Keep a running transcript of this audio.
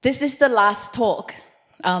This is the last talk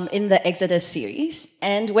in the Exodus series,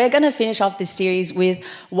 and we're going to finish off this series with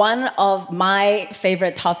one of my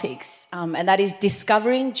favorite topics, and that is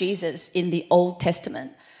discovering Jesus in the Old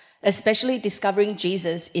Testament, especially discovering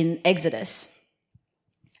Jesus in Exodus.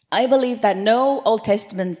 I believe that no Old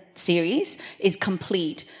Testament series is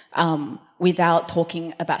complete without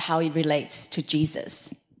talking about how it relates to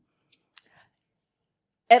Jesus.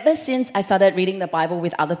 Ever since I started reading the Bible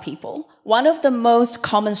with other people, one of the most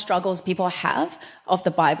common struggles people have of the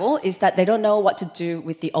Bible is that they don't know what to do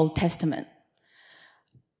with the Old Testament.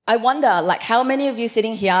 I wonder, how many of you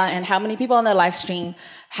sitting here and how many people on the live stream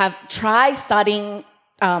have tried starting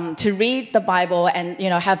to read the Bible and,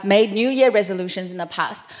 have made New Year resolutions in the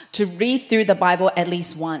past to read through the Bible at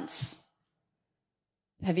least once.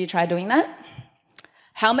 Have you tried doing that?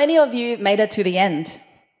 How many of you made it to the end?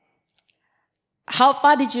 How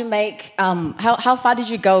far did you make, how far did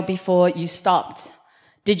you go before you stopped?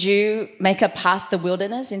 Did you make it past the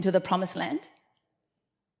wilderness into the promised land?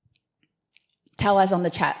 Tell us on the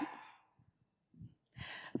chat.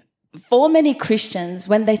 For many Christians,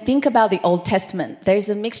 when they think about the Old Testament, there's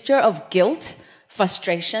a mixture of guilt,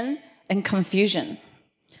 frustration, and confusion.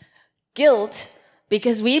 Guilt,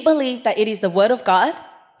 because we believe that it is the Word of God,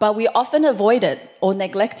 but we often avoid it or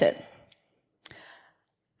neglect it.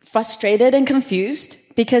 Frustrated and confused,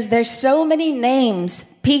 because there's so many names,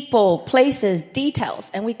 people, places, details,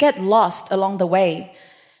 and we get lost along the way.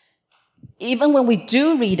 Even when we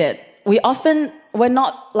do read it, we're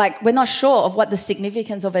not sure of what the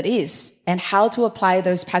significance of it is and how to apply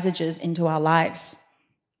those passages into our lives.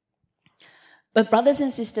 But brothers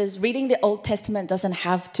and sisters, reading the Old Testament doesn't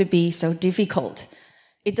have to be so difficult.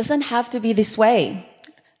 It doesn't have to be this way.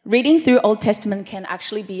 Reading through Old Testament can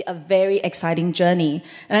actually be a very exciting journey.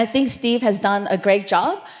 And I think Steve has done a great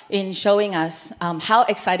job in showing us how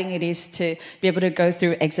exciting it is to be able to go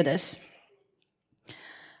through Exodus.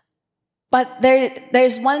 But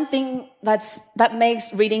there's one thing that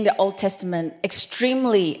makes reading the Old Testament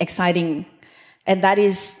extremely exciting, and that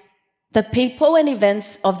is the people and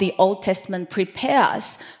events of the Old Testament prepare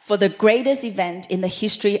us for the greatest event in the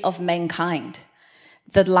history of mankind,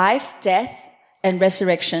 the life, death, and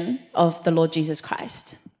resurrection of the Lord Jesus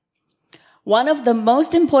Christ. One of the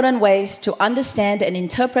most important ways to understand and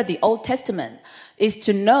interpret the Old Testament is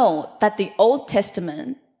to know that the Old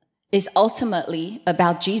Testament is ultimately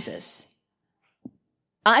about Jesus.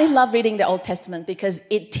 I love reading the Old Testament because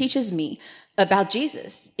it teaches me about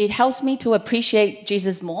Jesus. It helps me to appreciate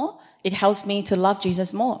Jesus more. It helps me to love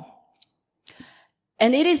Jesus more.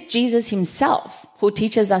 And it is Jesus himself who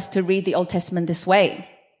teaches us to read the Old Testament this way.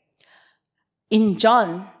 In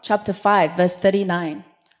John chapter 5, verse 39,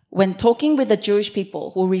 when talking with the Jewish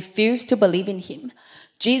people who refused to believe in him,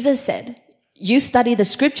 Jesus said, "You study the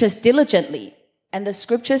scriptures diligently." And the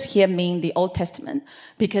scriptures here mean the Old Testament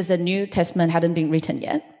because the New Testament hadn't been written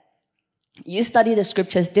yet. You study the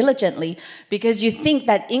scriptures diligently because you think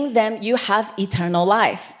that in them you have eternal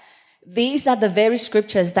life. These are the very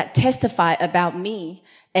scriptures that testify about me,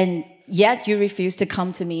 and yet you refuse to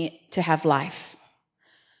come to me to have life.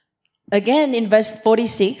 Again, in verse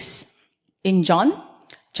 46, in John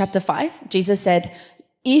chapter 5, Jesus said,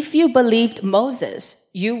 "If you believed Moses,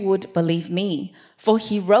 you would believe me, for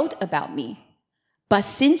he wrote about me. But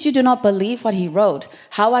since you do not believe what he wrote,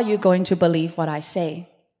 how are you going to believe what I say?"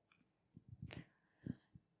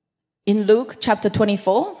 In Luke chapter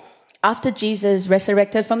 24, after Jesus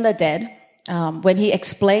resurrected from the dead, when he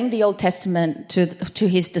explained the Old Testament to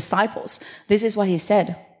his disciples, this is what he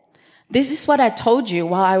said. "This is what I told you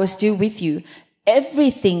while I was still with you.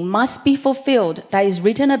 Everything must be fulfilled that is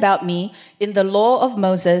written about me in the law of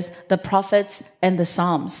Moses, the prophets, and the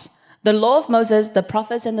Psalms." The law of Moses, the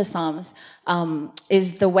prophets, and the Psalms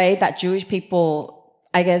is the way that Jewish people,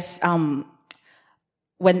 I guess,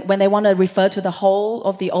 when they want to refer to the whole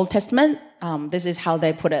of the Old Testament, this is how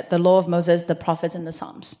they put it: the law of Moses, the prophets, and the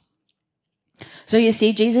Psalms. So you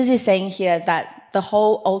see, Jesus is saying here that the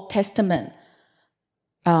whole Old Testament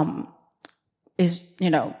is,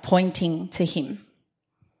 pointing to him.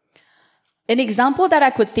 An example that I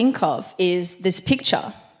could think of is this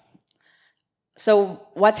picture. So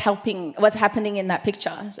what's happening in that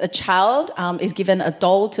picture? A child is given a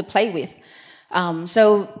doll to play with.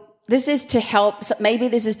 So this is to help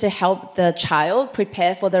the child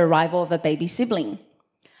prepare for the arrival of a baby sibling.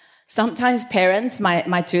 Sometimes parents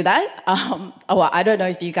might do that. I don't know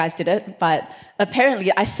if you guys did it, but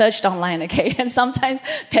apparently I searched online, okay? And sometimes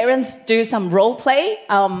parents do some role play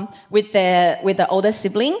with the older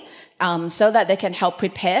sibling so that they can help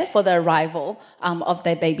prepare for the arrival of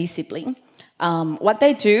their baby sibling. What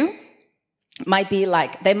they do might be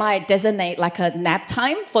like, they might designate like a nap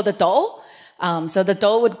time for the doll. So the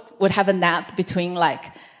doll would have a nap between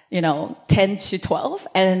 10 to 12,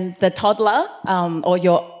 and the toddler, or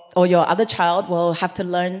your other child will have to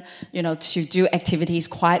learn, to do activities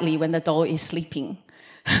quietly when the doll is sleeping.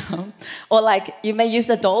 Or you may use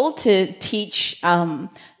the doll to teach,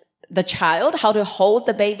 the child how to hold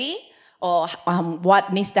the baby, or,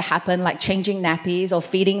 what needs to happen, like changing nappies or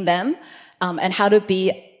feeding them, and how to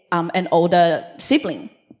be, an older sibling,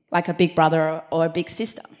 like a big brother or a big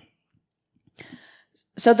sister.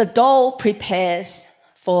 So the doll prepares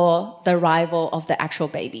for the arrival of the actual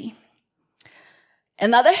baby.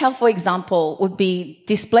 Another helpful example would be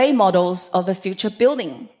display models of a future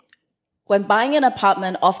building. When buying an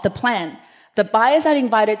apartment off the plan, the buyers are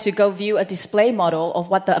invited to go view a display model of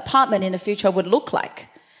what the apartment in the future would look like.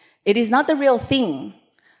 It is not the real thing,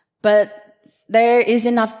 but there is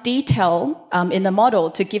enough detail in the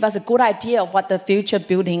model to give us a good idea of what the future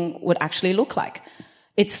building would actually look like.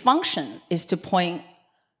 Its function is to point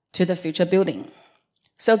to the future building.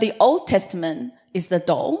 So the Old Testament is the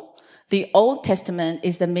doll. The Old Testament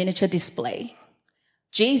is the miniature display.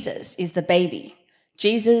 Jesus is the baby.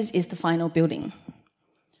 Jesus is the final building.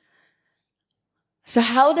 So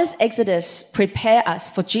how does Exodus prepare us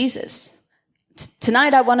for Jesus?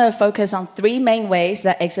 Tonight, I want to focus on three main ways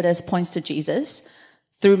that Exodus points to Jesus: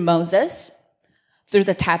 through Moses, through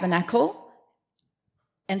the tabernacle,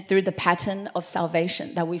 and through the pattern of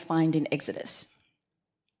salvation that we find in Exodus.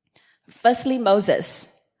 Firstly,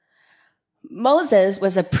 Moses. Moses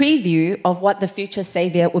was a preview of what the future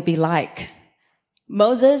Savior would be like.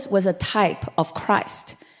 Moses was a type of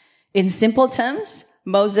Christ. In simple terms,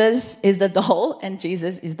 Moses is the doll and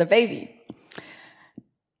Jesus is the baby.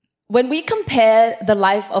 When we compare the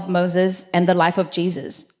life of Moses and the life of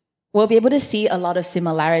Jesus, we'll be able to see a lot of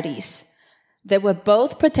similarities. They were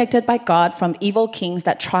both protected by God from evil kings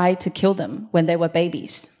that tried to kill them when they were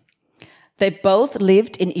babies. They both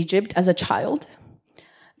lived in Egypt as a child.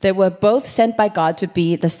 They were both sent by God to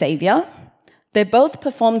be the Savior. They both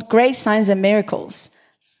performed great signs and miracles.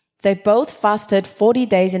 They both fasted 40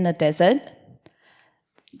 days in the desert.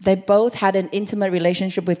 They both had an intimate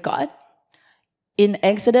relationship with God. In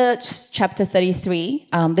Exodus chapter 33,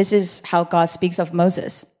 this is how God speaks of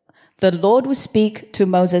Moses. The Lord will speak to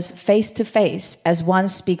Moses face to face as one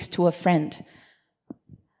speaks to a friend.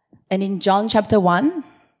 And in John chapter 1,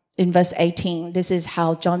 in verse 18, this is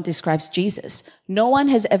how John describes Jesus. No one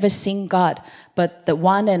has ever seen God, but the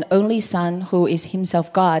one and only Son, who is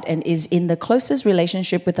himself God and is in the closest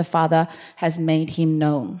relationship with the Father, has made him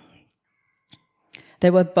known.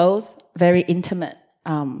 They were both very intimate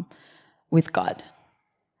with God.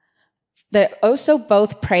 They also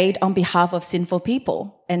both prayed on behalf of sinful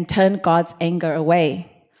people and turned God's anger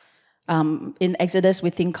away. In Exodus, we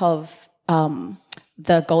think of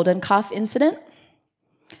the golden calf incident.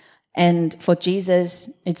 And for Jesus,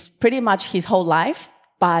 it's pretty much his whole life.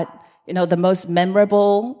 But, the most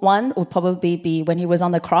memorable one would probably be when he was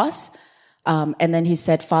on the cross. And then he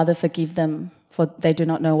said, "Father, forgive them, for they do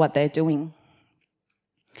not know what they're doing."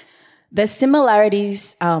 There's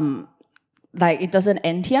similarities, it doesn't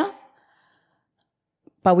end here.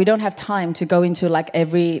 But we don't have time to go into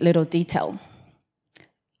every little detail.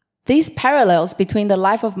 These parallels between the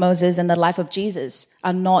life of Moses and the life of Jesus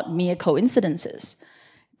are not mere coincidences.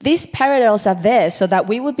 These parallels are there so that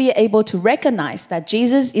we would be able to recognize that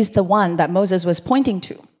Jesus is the one that Moses was pointing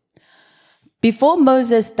to. Before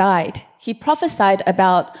Moses died, he prophesied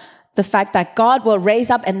about the fact that God will raise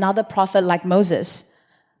up another prophet like Moses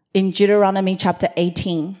in Deuteronomy chapter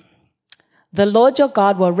 18. The Lord your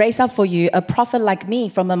God will raise up for you a prophet like me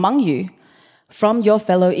from among you, from your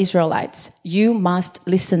fellow Israelites. You must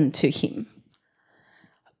listen to him.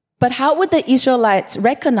 But how would the Israelites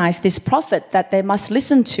recognize this prophet that they must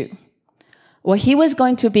listen to? Well, he was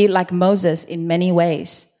going to be like Moses in many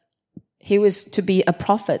ways. He was to be a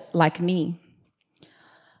prophet like me.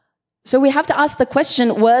 So we have to ask the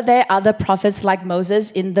question, were there other prophets like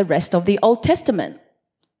Moses in the rest of the Old Testament?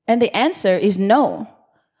 And the answer is no.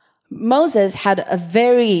 Moses had a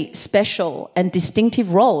very special and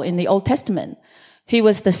distinctive role in the Old Testament. He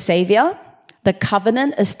was the savior, the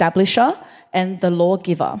covenant establisher, and the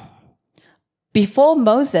lawgiver. Before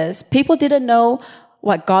Moses, people didn't know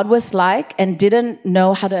what God was like and didn't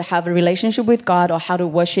know how to have a relationship with God or how to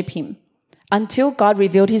worship him until God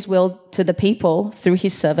revealed his will to the people through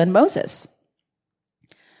his servant Moses.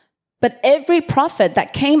 But every prophet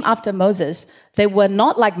that came after Moses, they were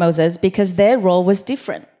not like Moses because their role was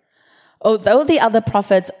different. Although the other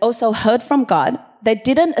prophets also heard from God, they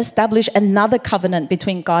didn't establish another covenant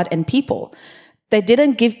between God and people. They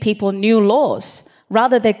didn't give people new laws.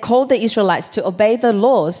 Rather, they called the Israelites to obey the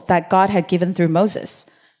laws that God had given through Moses.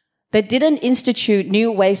 They didn't institute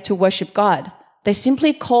new ways to worship God. They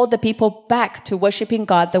simply called the people back to worshiping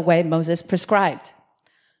God the way Moses prescribed.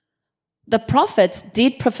 The prophets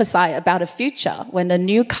did prophesy about a future when a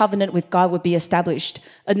new covenant with God would be established.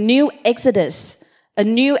 A new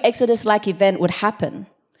Exodus-like event would happen.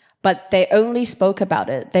 But they only spoke about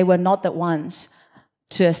it. They were not the ones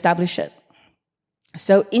to establish it.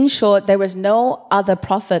 So in short, there was no other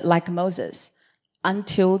prophet like Moses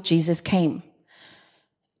until Jesus came.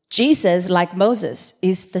 Jesus, like Moses,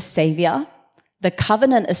 is the Savior, the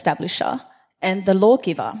covenant establisher, and the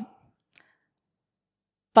lawgiver.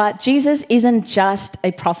 But Jesus isn't just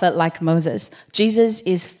a prophet like Moses. Jesus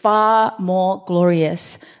is far more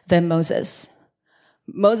glorious than Moses.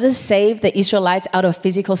 Moses saved the Israelites out of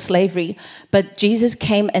physical slavery, but Jesus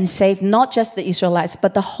came and saved not just the Israelites,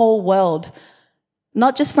 but the whole world.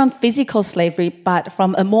 Not just from physical slavery, but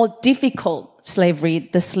from a more difficult slavery,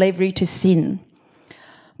 the slavery to sin.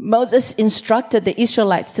 Moses instructed the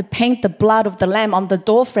Israelites to paint the blood of the lamb on the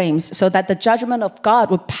doorframes so that the judgment of God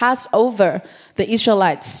would pass over the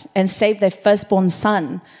Israelites and save their firstborn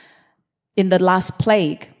son in the last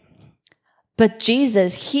plague. But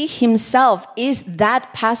Jesus, he himself is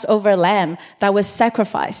that Passover lamb that was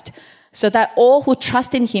sacrificed so that all who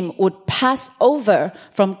trust in him would pass over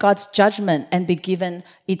from God's judgment and be given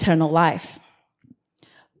eternal life.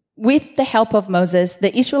 With the help of Moses,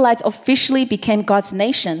 the Israelites officially became God's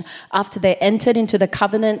nation after they entered into the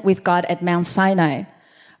covenant with God at Mount Sinai.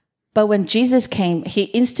 But when Jesus came, he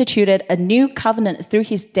instituted a new covenant through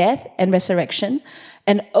his death and resurrection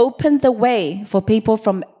and opened the way for people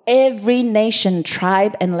from every nation,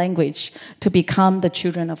 tribe, and language to become the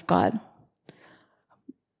children of God.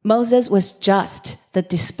 Moses was just the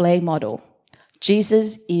display model.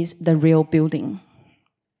 Jesus is the real building.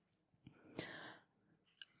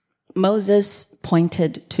 Moses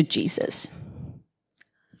pointed to Jesus.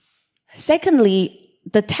 Secondly,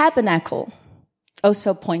 the tabernacle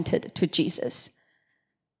also pointed to Jesus.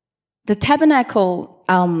 The tabernacle,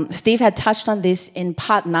 Steve had touched on this in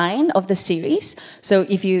part 9 of the series. So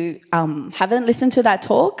if you haven't listened to that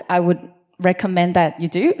talk, I would recommend that you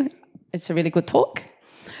do. It's a really good talk.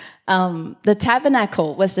 The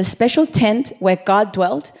tabernacle was the special tent where God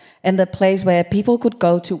dwelt and the place where people could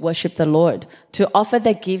go to worship the Lord, to offer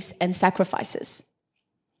their gifts and sacrifices.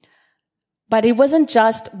 But it wasn't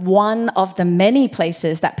just one of the many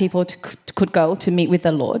places that people could go to meet with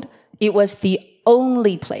the Lord. It was the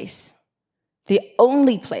only place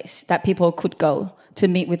that people could go to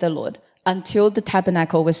meet with the Lord until the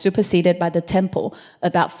tabernacle was superseded by the temple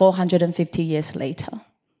about 450 years later.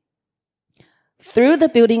 Through the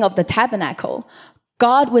building of the tabernacle,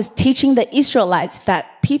 God was teaching the Israelites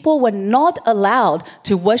that people were not allowed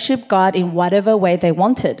to worship God in whatever way they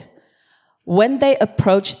wanted. When they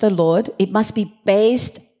approached the Lord, it must be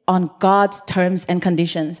based on God's terms and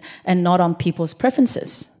conditions and not on people's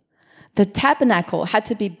preferences. The tabernacle had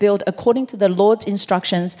to be built according to the Lord's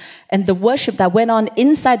instructions, and the worship that went on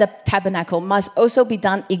inside the tabernacle must also be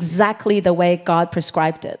done exactly the way God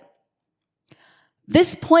prescribed it.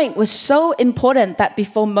 This point was so important that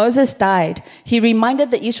before Moses died, he reminded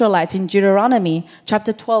the Israelites in Deuteronomy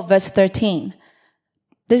chapter 12, verse 13.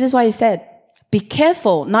 This is why he said, "Be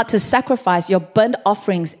careful not to sacrifice your burnt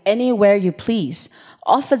offerings anywhere you please.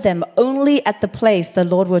 Offer them only at the place the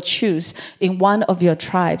Lord will choose in one of your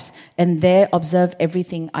tribes, and there observe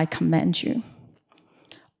everything I command you."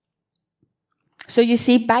 So you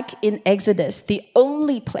see, back in Exodus, the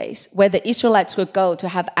only place where the Israelites would go to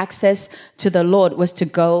have access to the Lord was to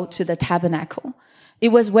go to the tabernacle. It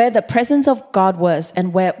was where the presence of God was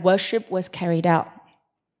and where worship was carried out.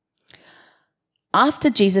 After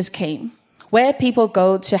Jesus came, where people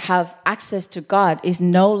go to have access to God is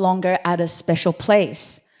no longer at a special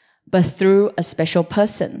place, but through a special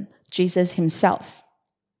person, Jesus himself.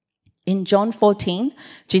 In John 14,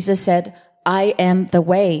 Jesus said, "I am the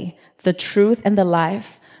way, the truth, and the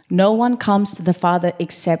life. No one comes to the Father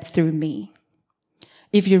except through me.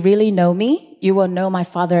 If you really know me, you will know my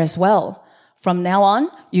Father as well. From now on,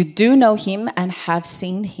 you do know him and have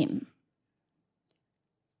seen him."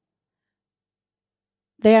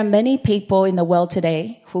 There are many people in the world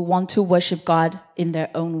today who want to worship God in their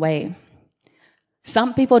own way.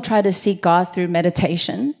 Some people try to seek God through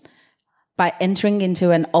meditation by entering into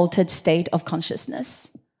an altered state of consciousness.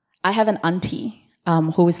 I have an auntie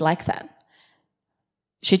who is like that.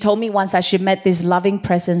 She told me once that she met this loving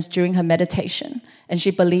presence during her meditation, and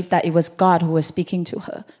she believed that it was God who was speaking to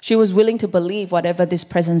her. She was willing to believe whatever this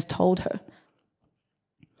presence told her.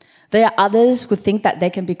 There are others who think that they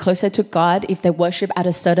can be closer to God if they worship at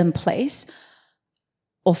a certain place.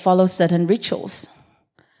 or follow certain rituals.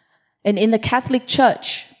 And in the Catholic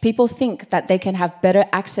Church, people think that they can have better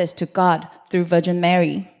access to God through Virgin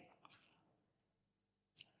Mary.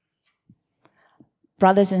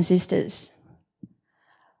 Brothers and sisters,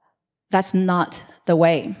 that's not the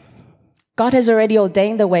way. God has already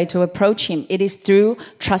ordained the way to approach him. It is through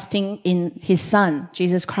trusting in his Son,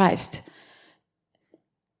 Jesus Christ.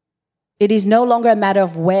 It is no longer a matter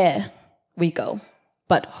of where we go,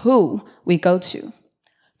 but who we go to.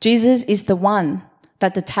 Jesus is the one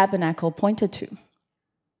that the tabernacle pointed to.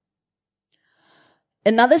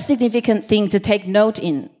 Another significant thing to take note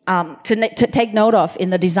of in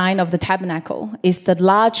the design of the tabernacle is the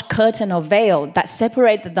large curtain or veil that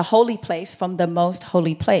separated the holy place from the most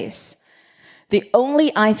holy place. The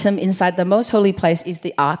only item inside the most holy place is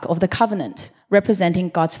the Ark of the Covenant, representing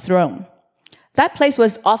God's throne. That place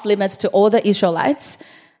was off limits to all the Israelites,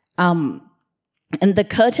 and the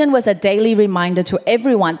curtain was a daily reminder to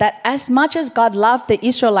everyone that as much as God loved the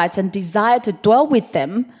Israelites and desired to dwell with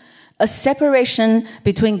them, a separation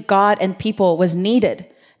between God and people was needed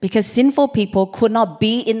because sinful people could not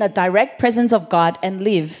be in the direct presence of God and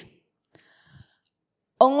live.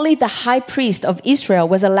 Only the high priest of Israel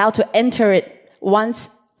was allowed to enter it once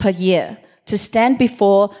per year to stand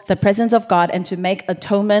before the presence of God and to make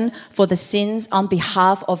atonement for the sins on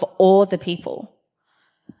behalf of all the people.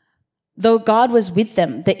 Though God was with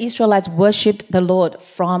them, the Israelites worshipped the Lord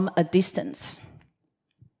from a distance.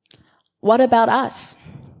 What about us?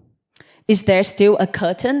 Is there still a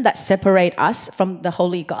curtain that separates us from the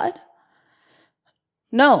holy God?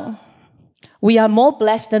 No. We are more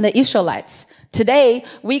blessed than the Israelites. Today,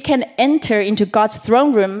 we can enter into God's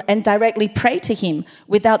throne room and directly pray to him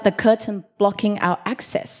without the curtain blocking our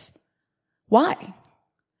access. Why?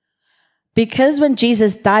 Because when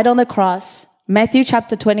Jesus died on the cross, Matthew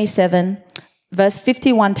chapter 27, verse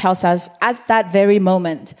 51 tells us, at that very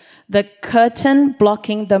moment, the curtain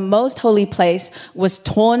blocking the most holy place was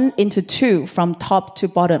torn into two from top to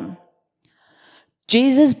bottom.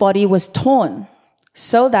 Jesus' body was torn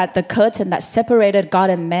so that the curtain that separated God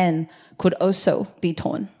and man could also be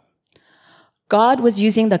torn. God was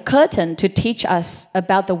using the curtain to teach us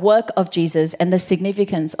about the work of Jesus and the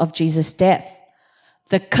significance of Jesus' death.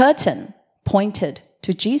 The curtain pointed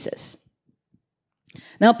to Jesus.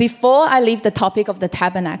 Now, before I leave the topic of the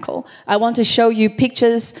tabernacle, I want to show you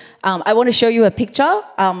pictures. I want to show you a picture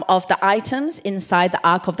of the items inside the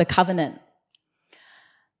Ark of the Covenant.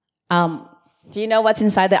 Do you know what's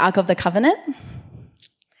inside the Ark of the Covenant?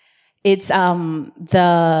 It's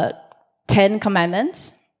the 10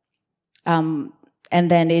 Commandments, and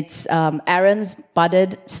then it's Aaron's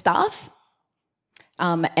budded staff,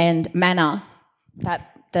 and manna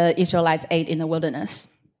that the Israelites ate in the wilderness.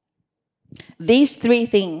 These three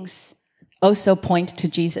things also point to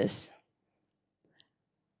Jesus.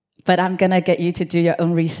 But I'm going to get you to do your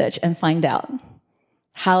own research and find out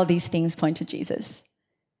how these things point to Jesus.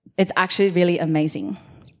 It's actually really amazing.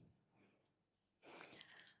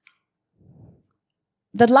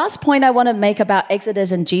 The last point I want to make about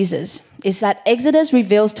Exodus and Jesus is that Exodus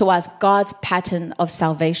reveals to us God's pattern of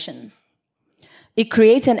salvation. It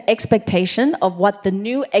creates an expectation of what the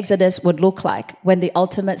new Exodus would look like when the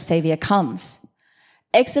ultimate Savior comes.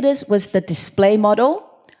 Exodus was the display model.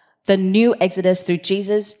 The new Exodus through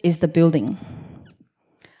Jesus is the building.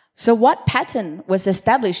 So what pattern was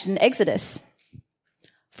established in Exodus?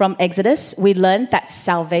 From Exodus, we learned that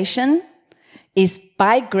salvation is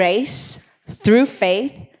by grace, through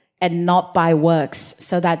faith, and not by works,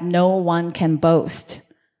 so that no one can boast.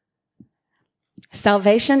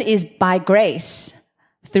 Salvation is by grace,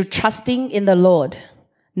 through trusting in the Lord,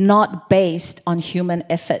 not based on human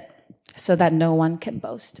effort, so that no one can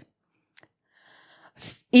boast.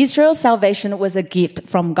 Israel's salvation was a gift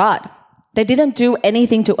from God. They didn't do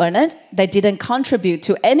anything to earn it. They didn't contribute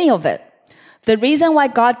to any of it. The reason why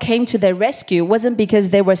God came to their rescue wasn't because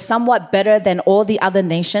they were somewhat better than all the other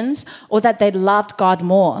nations or that they loved God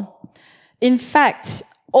more. In fact,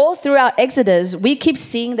 all throughout Exodus, we keep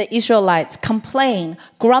seeing the Israelites complain,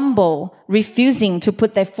 grumble, refusing to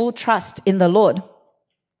put their full trust in the Lord.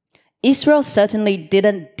 Israel certainly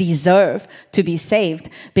didn't deserve to be saved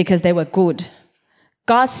because they were good.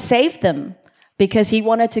 God saved them because he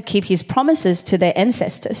wanted to keep his promises to their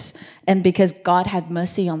ancestors and because God had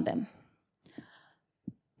mercy on them.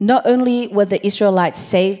 Not only were the Israelites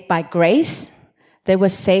saved by grace, they were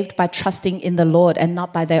saved by trusting in the Lord and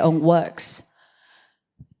not by their own works.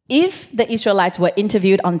 If the Israelites were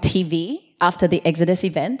interviewed on TV after the Exodus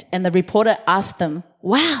event and the reporter asked them,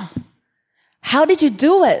 wow, how did you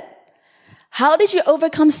do it? How did you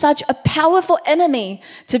overcome such a powerful enemy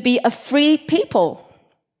to be a free people?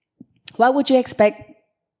 What would you expect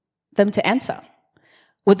them to answer?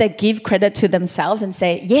 Would they give credit to themselves and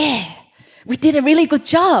say, yeah, we did a really good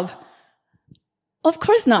job? Of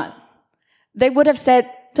course not. They would have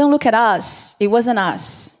said, don't look at us. It wasn't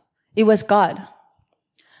us. It was God.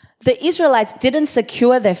 The Israelites didn't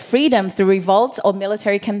secure their freedom through revolts or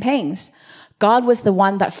military campaigns. God was the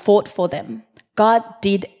one that fought for them. God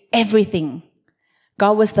did everything.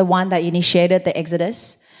 God was the one that initiated the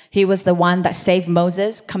Exodus. He was the one that saved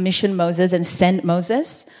Moses, commissioned Moses, and sent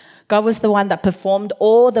Moses. God was the one that performed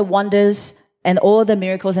all the wonders and all the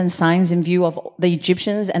miracles and signs in view of the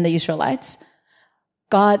Egyptians and the Israelites.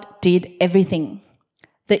 God did everything.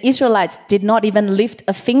 The Israelites did not even lift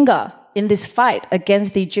a finger in this fight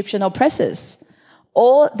against the Egyptian oppressors.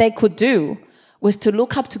 All they could do was to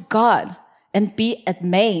look up to God and be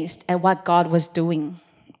amazed at what God was doing.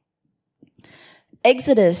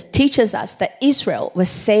 Exodus teaches us that Israel was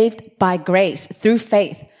saved by grace through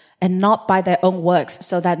faith and not by their own works,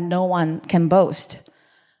 so that no one can boast.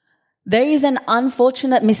 There is an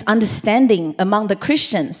unfortunate misunderstanding among the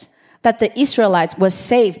Christians that the Israelites were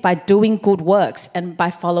saved by doing good works and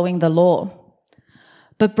by following the law.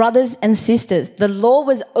 But brothers and sisters, the law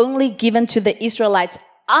was only given to the Israelites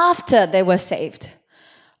after they were saved.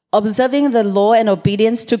 Observing the law and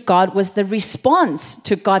obedience to God was the response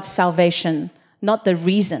to God's salvation, not the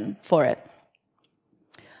reason for it.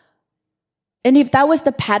 And if that was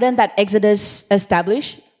the pattern that Exodus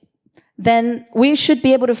established, then we should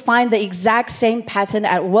be able to find the exact same pattern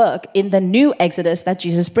at work in the new Exodus that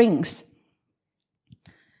Jesus brings.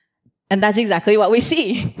 And that's exactly what we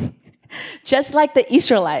see. Just like the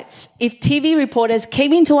Israelites, if TV reporters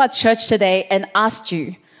came into our church today and asked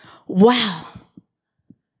you, wow,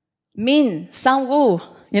 Min, Sang-woo,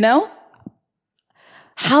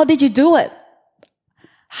 how did you do it?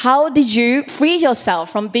 How did you free yourself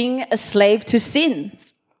from being a slave to sin?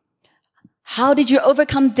 How did you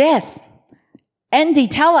overcome death? Andy,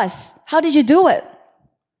 tell us, how did you do it?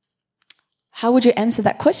 How would you answer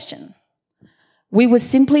that question? We would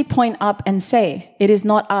simply point up and say, it is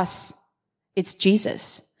not us, it's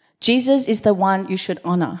Jesus. Jesus is the one you should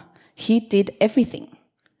honor. He did everything.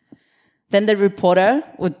 Then the reporter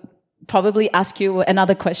would probably ask you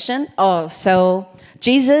another question. Oh, so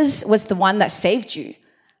Jesus was the one that saved you.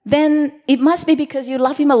 Then it must be because you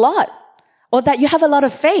love him a lot, or that you have a lot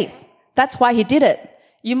of faith. That's why he did it.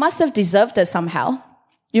 You must have deserved it somehow.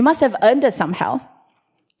 You must have earned it somehow.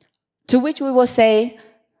 To which we will say,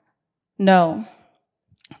 no.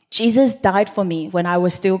 Jesus died for me when I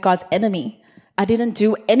was still God's enemy. I didn't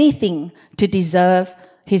do anything to deserve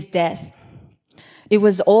his death. It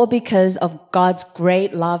was all because of God's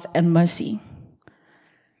great love and mercy.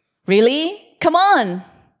 Really? Come on.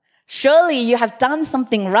 Surely you have done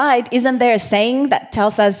something right. Isn't there a saying that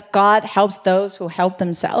tells us God helps those who help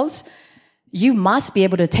themselves? You must be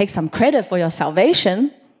able to take some credit for your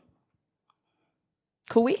salvation.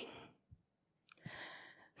 Could we?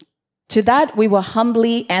 To that, we will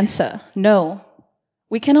humbly answer, no,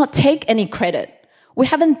 we cannot take any credit. We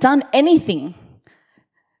haven't done anything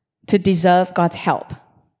to deserve God's help.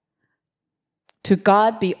 To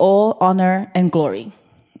God be all honor and glory.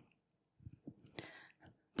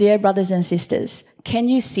 Dear brothers and sisters, can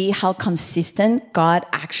you see how consistent God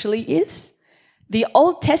actually is? The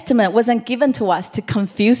Old Testament wasn't given to us to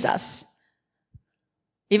confuse us,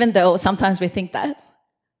 even though sometimes we think that.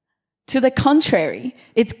 To the contrary,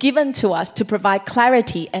 it's given to us to provide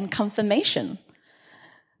clarity and confirmation.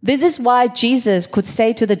 This is why Jesus could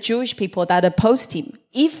say to the Jewish people that opposed him,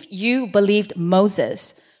 if you believed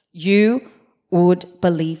Moses, you would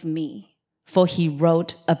believe me, for he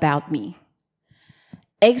wrote about me.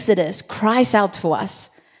 Exodus cries out to us,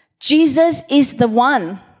 Jesus is the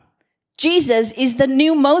one. Jesus is the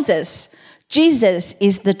new Moses. Jesus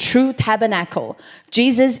is the true tabernacle.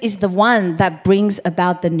 Jesus is the one that brings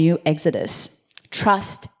about the new Exodus.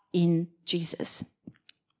 Trust in Jesus.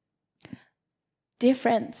 Dear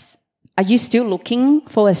friends, are you still looking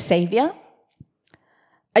for a savior?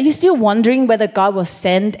 Are you still wondering whether God will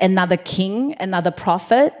send another king, another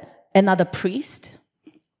prophet, another priest?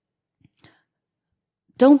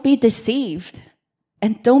 Don't be deceived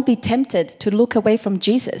and don't be tempted to look away from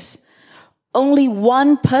Jesus. Only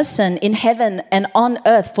one person in heaven and on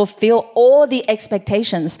earth fulfill all the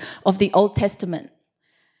expectations of the Old Testament.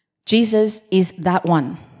 Jesus is that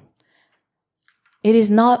one. It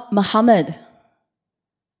is not Muhammad.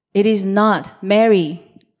 It is not Mary.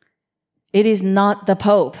 It is not the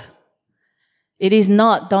Pope. It is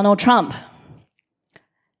not Donald Trump.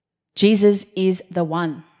 Jesus is the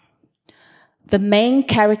one. The main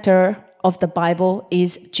character of the Bible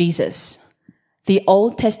is Jesus. The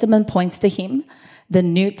Old Testament points to him. the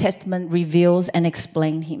New Testament reveals and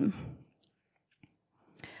explains him.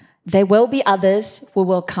 There will be others who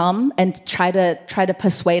will come and try to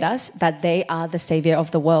persuade us that they are the savior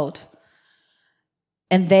of the world.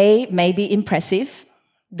 And they may be impressive.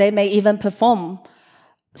 They may even perform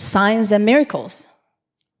signs and miracles.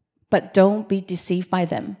 But don't be deceived by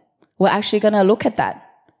them. We're actually going to look at that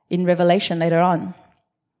in Revelation later on.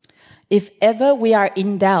 If ever we are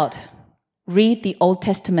in doubt, read the Old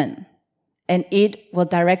Testament, and it will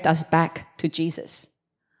direct us back to Jesus.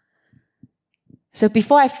 So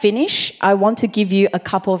before I finish, I want to give you a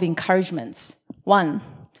couple of encouragements. One,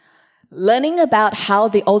 learning about how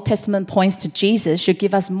the Old Testament points to Jesus should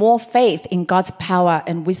give us more faith in God's power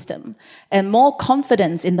and wisdom, and more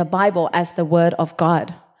confidence in the Bible as the Word of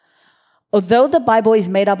God. Although the Bible is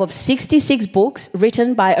made up of 66 books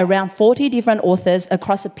written by around 40 different authors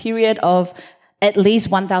across a period of at least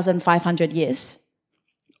 1,500 years,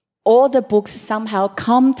 all the books somehow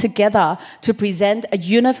come together to present a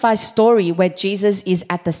unified story where Jesus is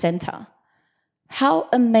at the center. How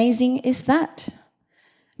amazing is that?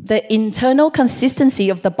 The internal consistency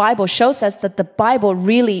of the Bible shows us that the Bible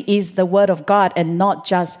really is the Word of God and not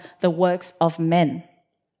just the works of men.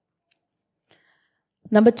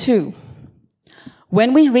 Number 2,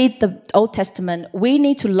 when we read the Old Testament, we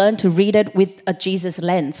need to learn to read it with a Jesus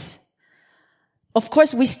lens. Of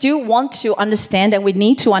course, we still want to understand and we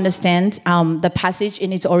need to understand the passage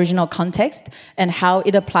in its original context and how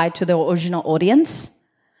it applied to the original audience.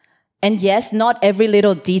 And yes, not every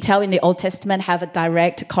little detail in the Old Testament have a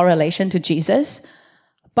direct correlation to Jesus,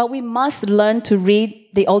 but we must learn to read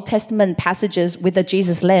the Old Testament passages with a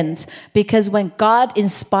Jesus lens, because when God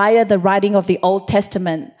inspired the writing of the Old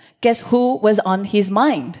Testament, guess who was on his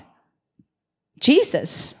mind?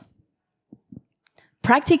 Jesus.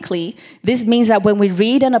 Practically, this means that when we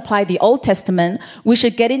read and apply the Old Testament, we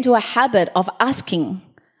should get into a habit of asking,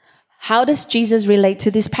 how does Jesus relate to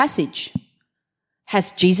this passage?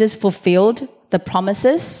 Has Jesus fulfilled the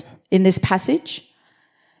promises in this passage?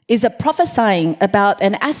 Is it prophesying about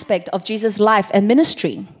an aspect of Jesus' life and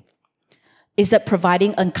ministry? Is it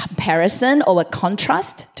providing a comparison or a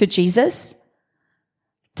contrast to Jesus?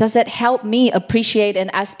 Does it help me appreciate an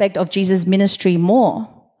aspect of Jesus' ministry more?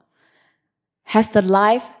 Has the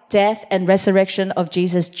life, death, and resurrection of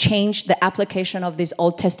Jesus changed the application of this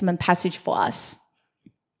Old Testament passage for us?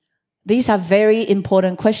 These are very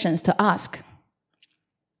important questions to ask.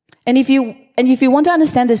 And if you want to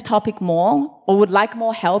understand this topic more, or would like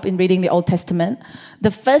more help in reading the Old Testament,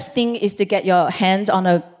 the first thing is to get your hands on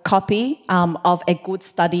a copy of a good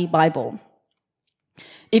study Bible.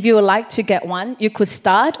 If you would like to get one, you could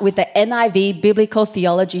start with the NIV Biblical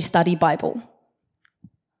Theology Study Bible.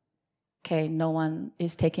 Okay, no one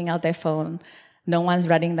is taking out their phone. No one's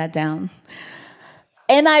writing that down.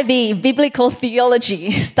 NIV Biblical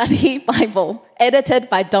Theology Study Bible,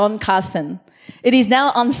 edited by Don Carson. It is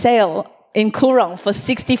now on sale in Kurong for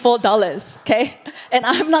 $64, okay? And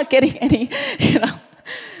I'm not getting any,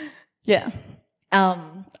 Yeah.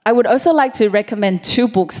 I would also like to recommend 2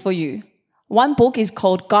 books for you. One book is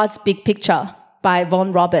called God's Big Picture by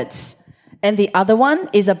Von Roberts. And the other one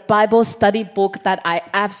is a Bible study book that I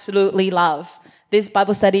absolutely love. This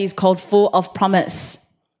Bible study is called Full of Promise.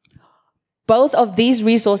 Both of these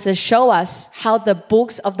resources show us how the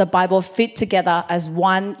books of the Bible fit together as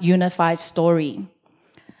one unified story.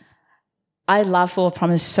 I love Full of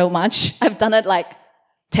Promise so much. I've done it like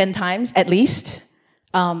 10 times at least.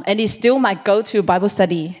 And it's still my go-to Bible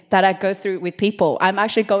study that I go through with people. I'm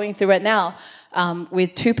actually going through it now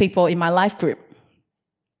with 2 people in my life group.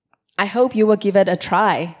 I hope you will give it a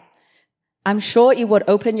try. I'm sure it would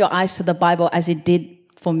open your eyes to the Bible as it did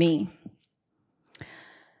for me.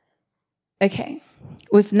 Okay,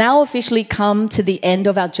 we've now officially come to the end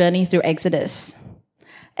of our journey through Exodus.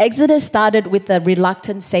 Exodus started with a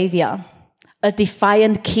reluctant savior, a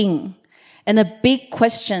defiant king, and a big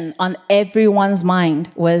question on everyone's mind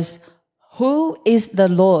was, who is the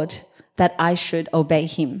Lord that I should obey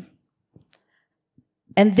him?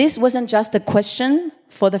 And this wasn't just a question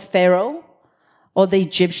for the Pharaoh or the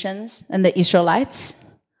Egyptians and the Israelites,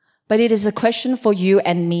 but it is a question for you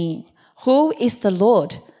and me. Who is the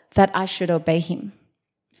Lord that I should obey him?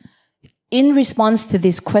 In response to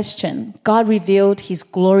this question, God revealed his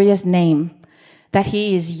glorious name, that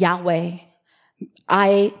he is Yahweh.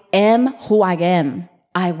 I am who I am.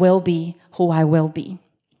 I will be who I will be.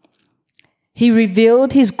 He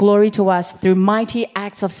revealed his glory to us through mighty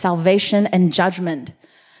acts of salvation and judgment,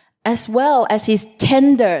 as well as his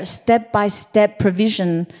tender step-by-step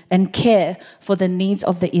provision and care for the needs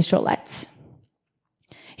of the Israelites.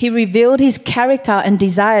 He revealed his character and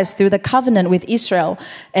desires through the covenant with Israel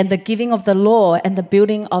and the giving of the law and the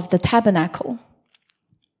building of the tabernacle.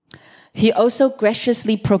 He also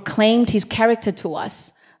graciously proclaimed his character to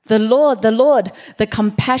us. The Lord, the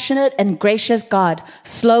compassionate and gracious God,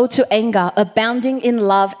 slow to anger, abounding in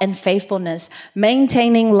love and faithfulness,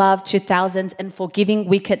 maintaining love to thousands and forgiving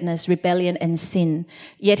wickedness, rebellion, and sin.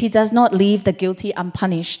 Yet he does not leave the guilty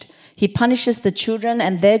unpunished. He punishes the children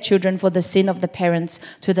and their children for the sin of the parents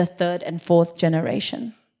to the third and fourth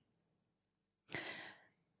generation.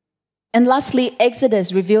 And lastly,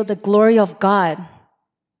 Exodus revealed the glory of God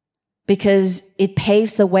because it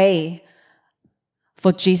paves the way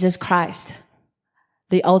for Jesus Christ,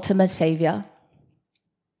 the ultimate Savior.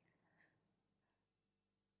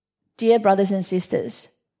 Dear brothers and sisters,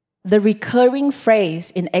 the recurring phrase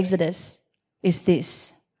in Exodus is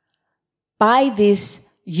this: by this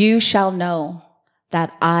you shall know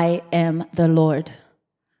that I am the Lord.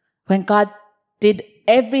 When God did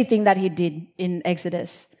everything that he did in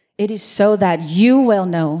Exodus, it is so that you will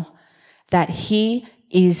know that he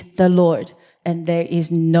is the Lord and there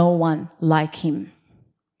is no one like him.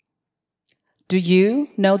 Do you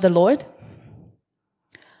know the Lord?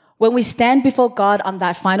 When we stand before God on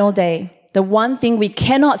that final day, the one thing we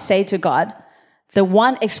cannot say to God, the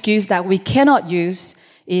one excuse that we cannot use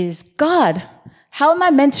is, God, how am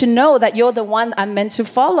I meant to know that you're the one I'm meant to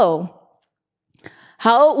follow?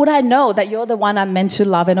 How would I know that you're the one I'm meant to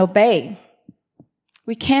love and obey?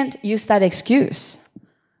 We can't use that excuse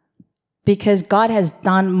because God has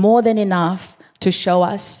done more than enough to show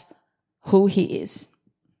us who he is.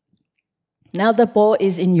 Now the ball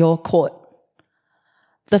is in your court.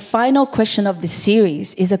 The final question of this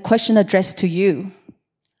series is a question addressed to you.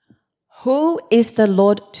 Who is the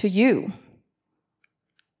Lord to you?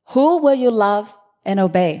 Who will you love and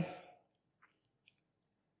obey?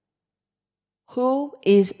 Who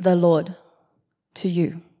is the Lord to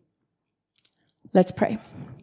you? Let's pray.